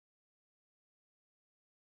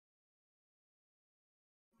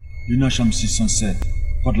You're not chambre 607.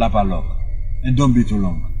 Porte la paloc. And don't be too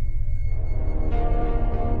long.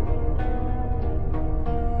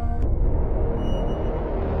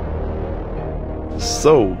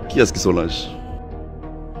 So, qui est-ce qui Solange?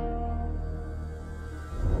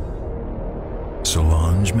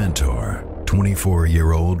 Solange Mentor,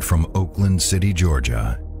 24-year-old from Oakland City,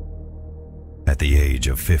 Georgia. At the age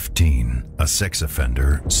of 15, a sex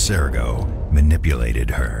offender, Sergo,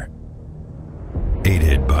 manipulated her.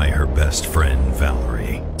 Aided by her best friend,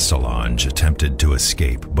 Valerie, Solange attempted to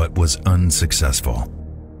escape but was unsuccessful.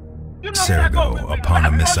 Sergo, upon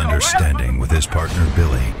a misunderstanding with his partner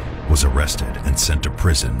Billy, was arrested and sent to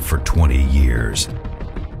prison for 20 years.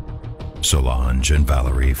 Solange and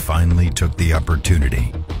Valerie finally took the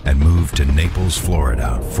opportunity and moved to Naples,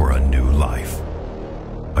 Florida for a new life.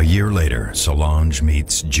 A year later, Solange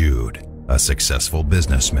meets Jude, a successful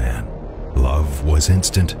businessman. Love was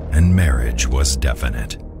instant and marriage was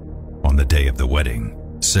definite. On the day of the wedding,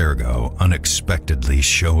 Sergo unexpectedly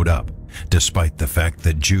showed up, despite the fact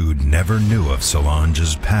that Jude never knew of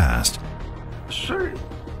Solange's past.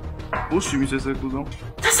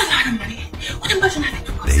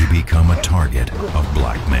 They become a target of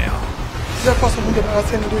blackmail.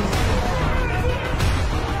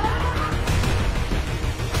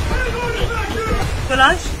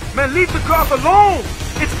 Solange? Man, leave the girl alone!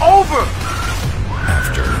 It's over!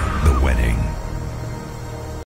 After